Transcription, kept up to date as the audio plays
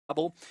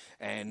double,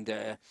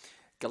 and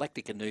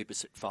Galactic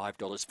Anubis at $5,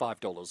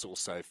 $5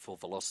 also for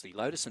Velocity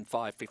Lotus, and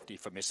 $5.50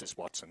 for Mrs.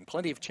 Watson.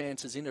 Plenty of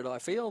chances in it, I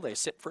feel. They're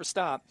set for a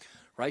start.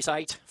 Race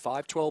 8,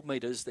 512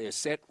 metres. They're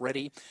set,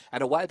 ready,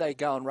 and away they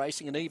go and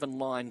racing an even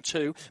line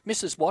 2.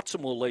 Mrs.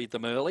 Watson will lead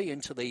them early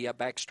into the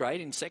back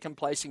straight. In second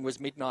placing was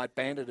Midnight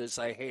Bandit as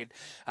they head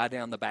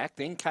down the back.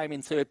 Then came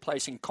in third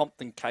placing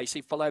Compton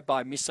Casey, followed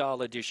by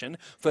Missile Edition.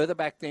 Further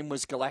back then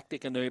was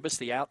Galactic Anubis,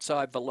 the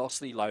outside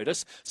Velocity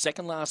Lotus.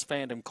 Second last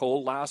Phantom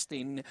Call. Last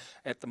in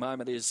at the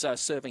moment is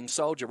Serving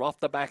Soldier off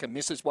the back of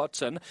Mrs.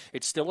 Watson.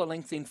 It's still a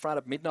length in front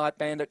of Midnight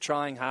Bandit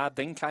trying hard.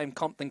 Then came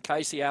Compton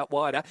Casey out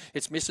wider.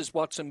 It's Mrs.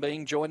 Watson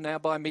being joined now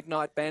by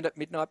Midnight Bandit.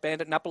 Midnight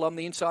Bandit and up along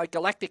the inside,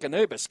 Galactic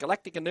Anubis.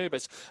 Galactic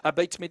Anubis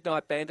beats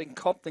Midnight Bandit, and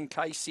Compton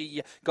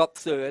Casey got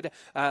third.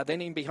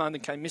 Then in behind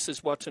them came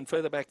Mrs. Watson.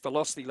 Further back,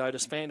 Velocity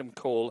Lotus, Phantom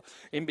Call.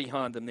 In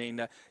behind them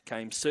then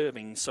came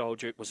Serving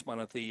Soldier. It was one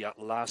of the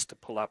last to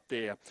pull up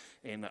there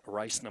in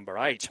race number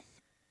 8.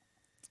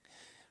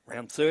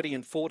 Round 30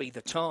 and 40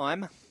 the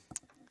time.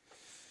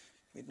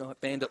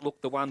 Midnight Bandit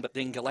looked the one, but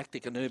then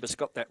Galactic Anubis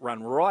got that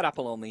run right up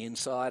along the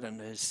inside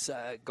and has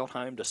got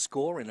home to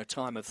score in a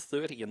time of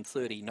 30 and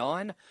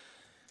 39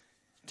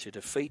 to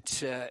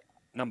defeat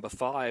number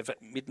 5,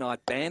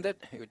 Midnight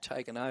Bandit, who had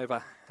taken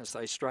over as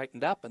they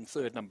straightened up, and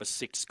third, number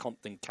 6,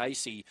 Compton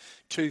Casey,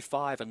 2,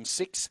 5 and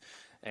 6.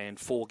 And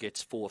 4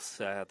 gets fourth,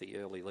 the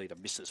early leader,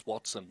 Mrs.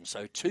 Watson.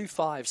 So 2,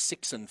 5,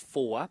 6 and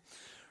 4.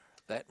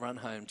 That run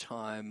home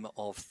time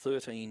of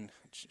 13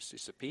 just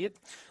disappeared.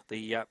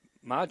 The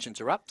margins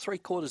are up,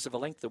 3/4 of a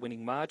length, the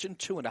winning margin,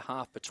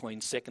 2.5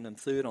 between second and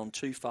third on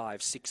 2,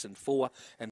 5, 6 and 4. And